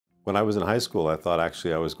When I was in high school, I thought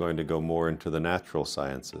actually I was going to go more into the natural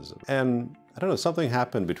sciences. And I don't know, something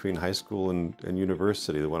happened between high school and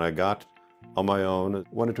university. When I got on my own, I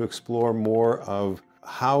wanted to explore more of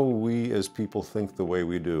how we as people think the way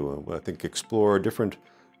we do. I think explore a different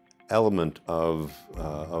element of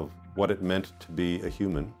what it meant to be a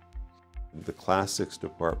human. The classics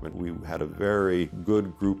department, we had a very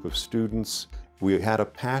good group of students. We had a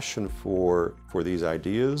passion for these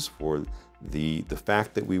ideas, for the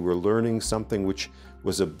fact that we were learning something which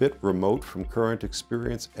was a bit remote from current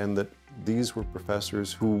experience, and that these were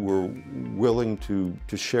professors who were willing to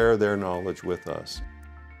share their knowledge with us.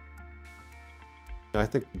 I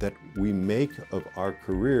think that we make of our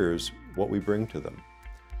careers what we bring to them.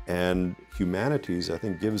 And humanities, I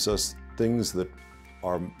think, gives us things that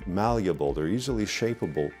are malleable, they're easily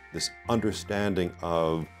shapeable, this understanding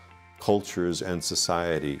of cultures and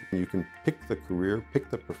society. You can pick the career, pick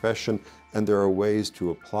the profession, and there are ways to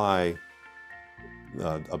apply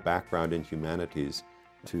a background in humanities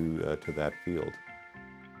to that field.